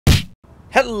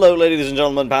Hello ladies and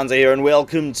gentlemen, Panzer here, and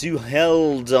welcome to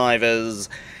Helldivers.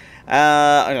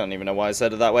 I don't even know why I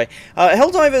said it that way.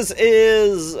 Helldivers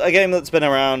is a game that's been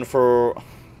around for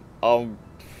a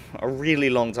really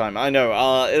long time. I know,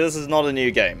 this is not a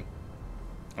new game.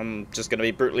 I'm just going to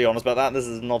be brutally honest about that. This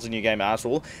is not a new game at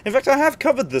all. In fact, I have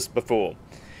covered this before.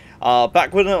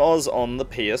 Back when it was on the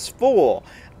PS4.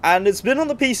 And it's been on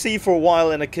the PC for a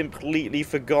while and I completely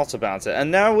forgot about it.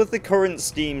 And now with the current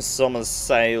Steam Summer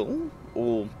Sale,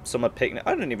 or Summer Picnic,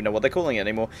 I don't even know what they're calling it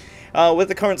anymore. With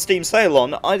the current Steam Sale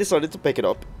on, I decided to pick it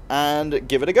up and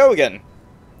give it a go again.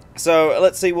 So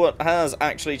let's see what has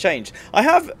actually changed. I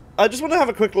just want to have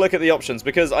a quick look at the options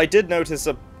because I did notice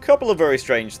a couple of very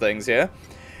strange things here.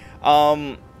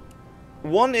 One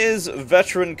is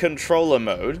Veteran Controller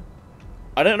Mode.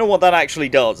 I don't know what that actually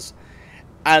does.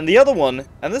 And the other one,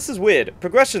 and this is weird,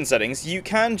 progression settings, you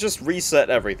can just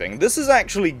reset everything. This is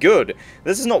actually good.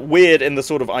 This is not weird in the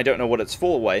sort of I don't know what it's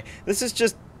for way. This is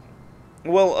just,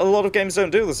 well, a lot of games don't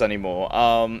do this anymore.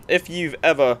 If you've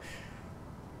ever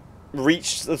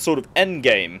reached the sort of end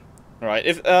game, right?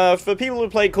 If for people who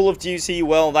play Call of Duty,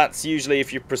 well, that's usually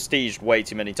if you've prestiged way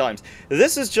too many times.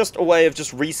 This is just a way of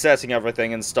just resetting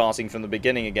everything and starting from the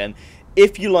beginning again,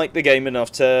 if you like the game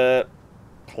enough to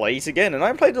play it again, and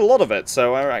I played a lot of it,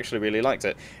 so I actually really liked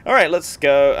it. Alright, let's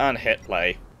go and hit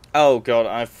play. Oh god,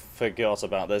 I forgot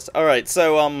about this. Alright,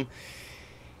 so,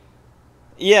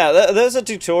 yeah, there's a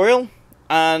tutorial,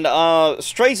 and,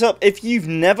 straight up, if you've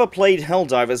never played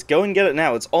Helldivers, go and get it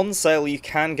now. It's on sale, you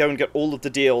can go and get all of the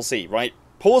DLC, right?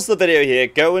 Pause the video here,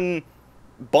 go and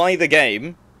buy the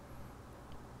game,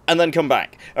 and then come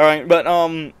back. Alright,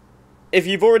 but, if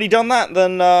you've already done that,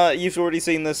 then you've already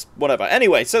seen this, whatever.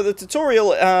 Anyway, so the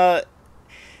tutorial,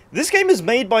 this game is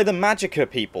made by the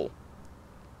Magicka people.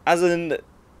 As in,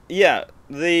 yeah,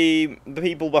 the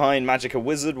people behind Magicka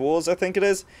Wizard Wars, I think it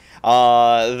is.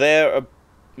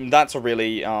 That's a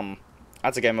really,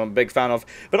 that's a game I'm a big fan of.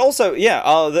 But also, yeah,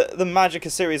 the Magicka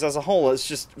series as a whole is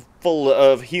just full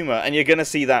of humor, and you're gonna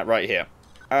see that right here.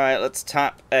 Alright, let's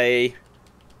tap A.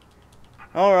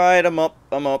 Alright, I'm up.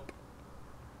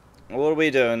 What are we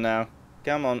doing now?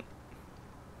 Come on.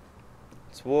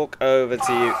 Let's walk over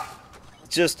to you.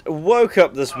 Just woke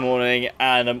up this morning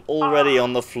and I'm already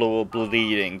on the floor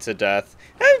bleeding to death.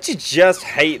 Don't you just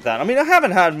hate that? I mean, I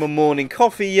haven't had my morning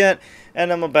coffee yet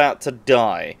and I'm about to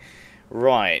die.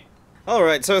 Right.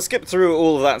 Alright, so I skipped through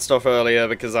all of that stuff earlier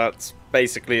because that's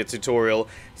basically a tutorial.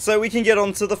 So we can get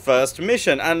on to the first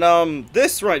mission. And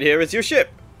this right here is your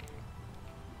ship.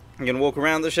 You can walk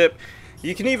around the ship.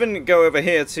 You can even go over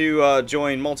here to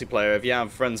join multiplayer if you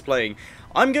have friends playing.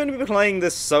 I'm going to be playing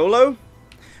this solo.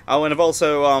 Oh, and I've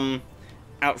also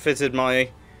outfitted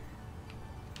my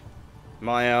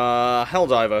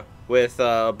Helldiver with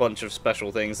a bunch of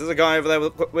special things. There's a guy over there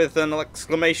with an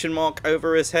exclamation mark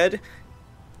over his head.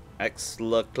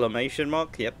 Exclamation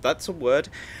mark? Yep, that's a word.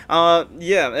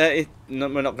 Yeah, no,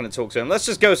 we're not going to talk to him. Let's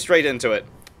just go straight into it.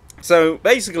 So,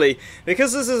 basically,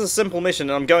 because this is a simple mission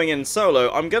and I'm going in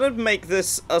solo, I'm going to make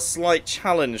this a slight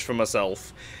challenge for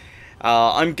myself.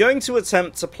 I'm going to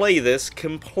attempt to play this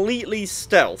completely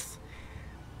stealth.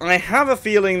 I have a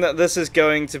feeling that this is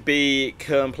going to be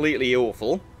completely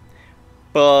awful,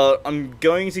 but I'm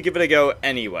going to give it a go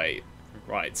anyway.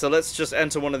 Right, so let's just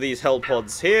enter one of these hell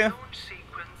pods here.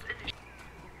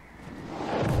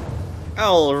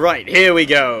 Alright, here we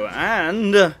go,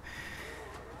 and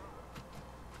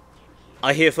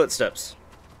I hear footsteps.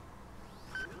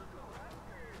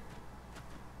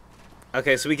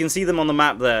 Okay, so we can see them on the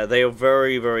map there. They are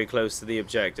very, very close to the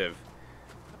objective.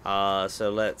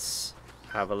 So let's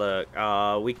have a look.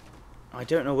 I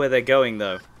don't know where they're going,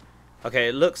 though. Okay,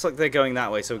 it looks like they're going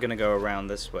that way, so we're going to go around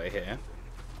this way here.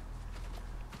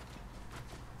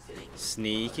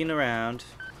 Sneaking around.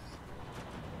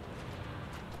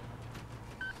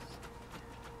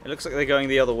 It looks like they're going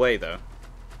the other way, though.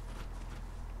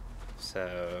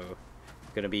 So,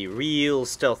 gonna be real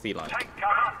stealthy like.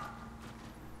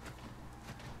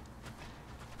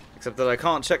 Except that I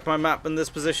can't check my map in this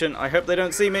position. I hope they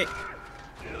don't see me.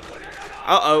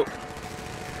 Uh-oh.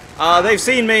 They've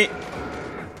seen me.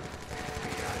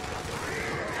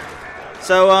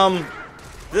 So,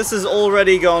 this has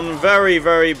already gone very,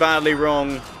 very badly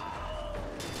wrong.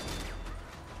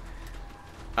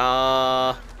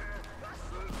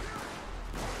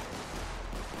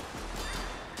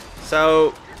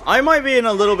 So, I might be in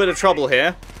a little bit of trouble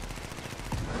here.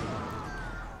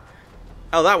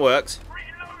 Oh, that worked.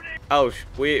 Oh,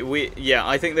 yeah,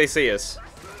 I think they see us.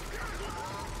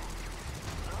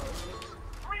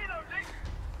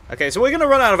 Okay, so we're gonna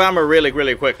run out of ammo really,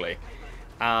 really quickly.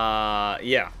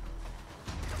 Yeah.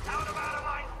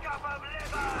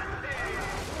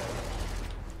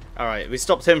 Alright, we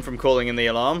stopped him from calling in the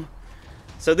alarm.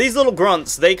 So these little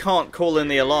grunts, they can't call in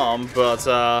the alarm, but,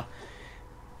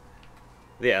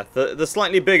 yeah, the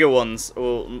slightly bigger ones,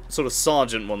 or sort of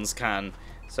sergeant ones can.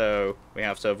 So we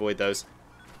have to avoid those.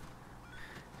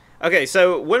 Okay,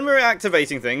 so when we're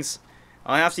activating things,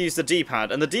 I have to use the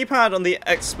D-pad. And the D-pad on the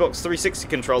Xbox 360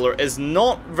 controller is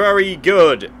not very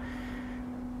good.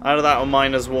 Either that or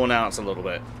mine has worn out a little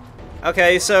bit.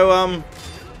 Okay, so,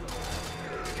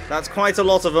 that's quite a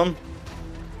lot of them.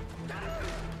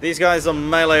 These guys are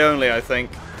melee only, I think.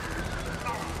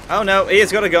 Oh no, he has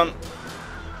got a gun.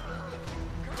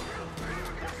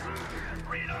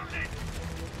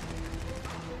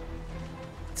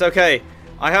 It's okay.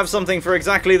 I have something for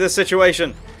exactly this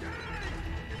situation.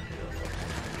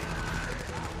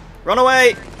 Run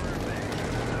away!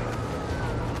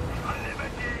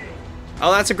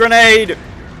 Oh, that's a grenade!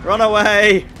 Run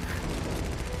away!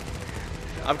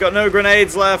 I've got no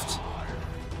grenades left.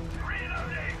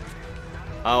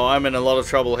 Oh, I'm in a lot of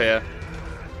trouble here.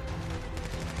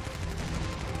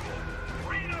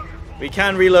 We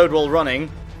can reload while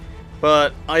running,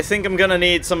 but I think I'm gonna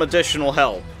need some additional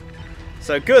help.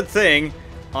 So good thing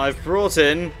I've brought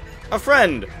in a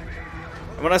friend.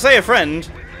 And when I say a friend,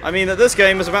 I mean that this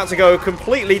game is about to go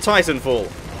completely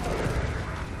Titanfall.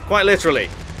 Quite literally.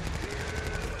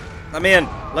 Let me in.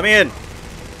 Let me in.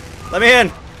 Let me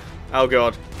in. Oh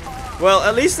god. Well,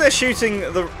 at least they're shooting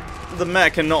the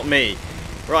mech and not me.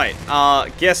 Right,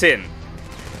 get in.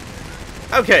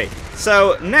 Okay,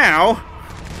 so now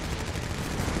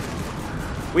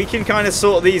we can kind of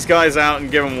sort these guys out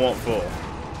and give them what for.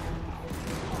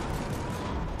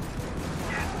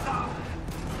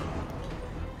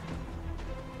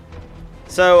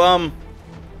 So,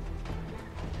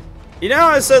 you know how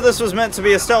I said this was meant to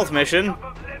be a stealth mission?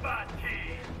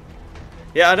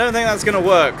 Yeah, I don't think that's going to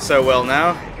work so well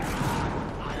now.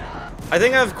 I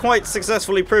think I've quite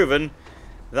successfully proven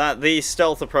that the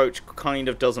stealth approach kind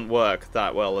of doesn't work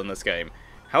that well in this game.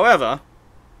 However,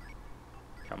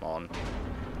 come on.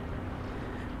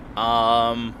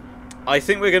 I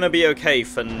think we're going to be okay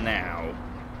for now.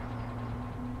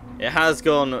 It has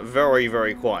gone very,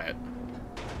 very quiet.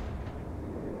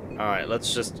 Alright,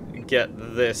 let's just get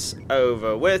this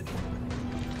over with.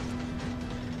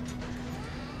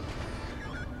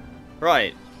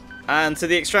 Right, and to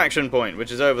the extraction point,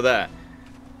 which is over there.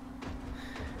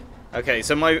 Okay,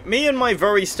 so me and my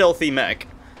very stealthy mech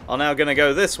are now going to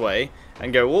go this way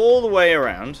and go all the way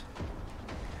around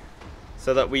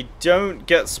so that we don't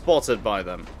get spotted by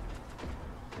them.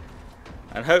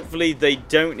 And hopefully they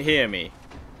don't hear me.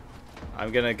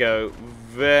 I'm going to go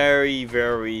very,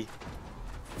 very,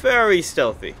 very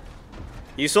stealthy.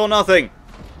 You saw nothing.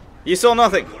 You saw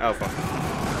nothing. Oh, fuck.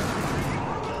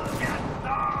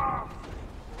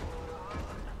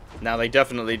 Now they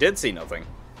definitely did see nothing.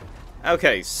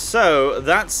 Okay, so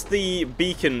that's the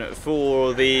beacon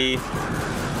for the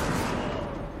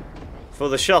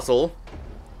shuttle.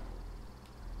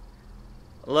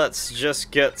 Let's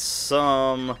just get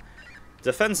some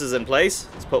defenses in place.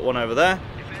 Let's put one over there.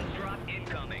 Defense drop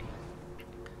incoming.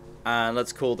 And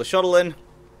let's call the shuttle in.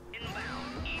 Inbound.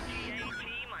 ETA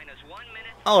T-minus 1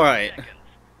 minute. Alright.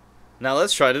 Now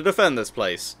let's try to defend this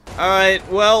place. Alright,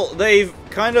 well, they've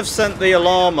kind of sent the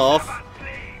alarm off.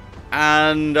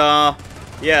 And,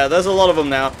 yeah, there's a lot of them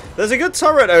now. There's a good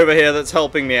turret over here that's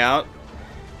helping me out.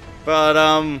 But,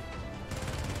 I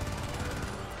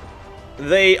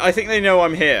think they know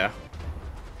I'm here.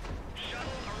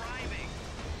 Shuttle arriving.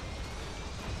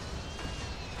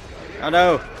 Oh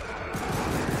no.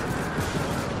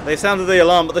 They sounded the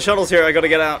alarm, but the shuttle's here, I gotta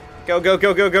get out. Go, go,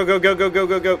 go, go, go, go, go, go, go,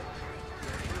 go, go.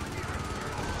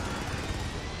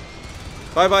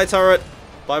 Bye-bye, turret.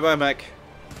 Bye-bye, mech.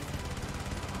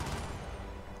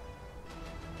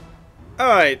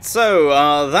 Alright,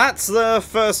 so, that's the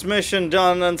first mission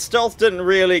done, and stealth didn't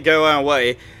really go our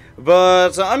way.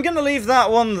 But I'm going to leave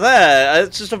that one there.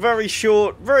 It's just a very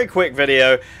short, very quick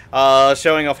video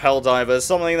showing off Helldivers,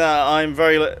 something that I'm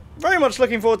very much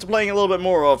looking forward to playing a little bit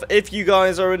more of. If you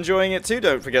guys are enjoying it too,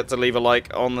 don't forget to leave a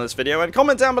like on this video and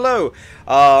comment down below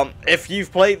if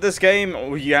you've played this game,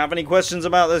 or you have any questions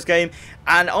about this game,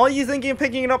 and are you thinking of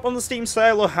picking it up on the Steam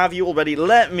sale, or have you already?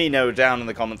 Let me know down in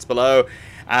the comments below.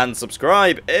 And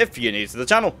subscribe if you're new to the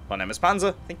channel. My name is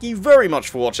Panzer, thank you very much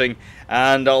for watching,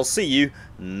 and I'll see you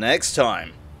next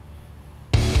time.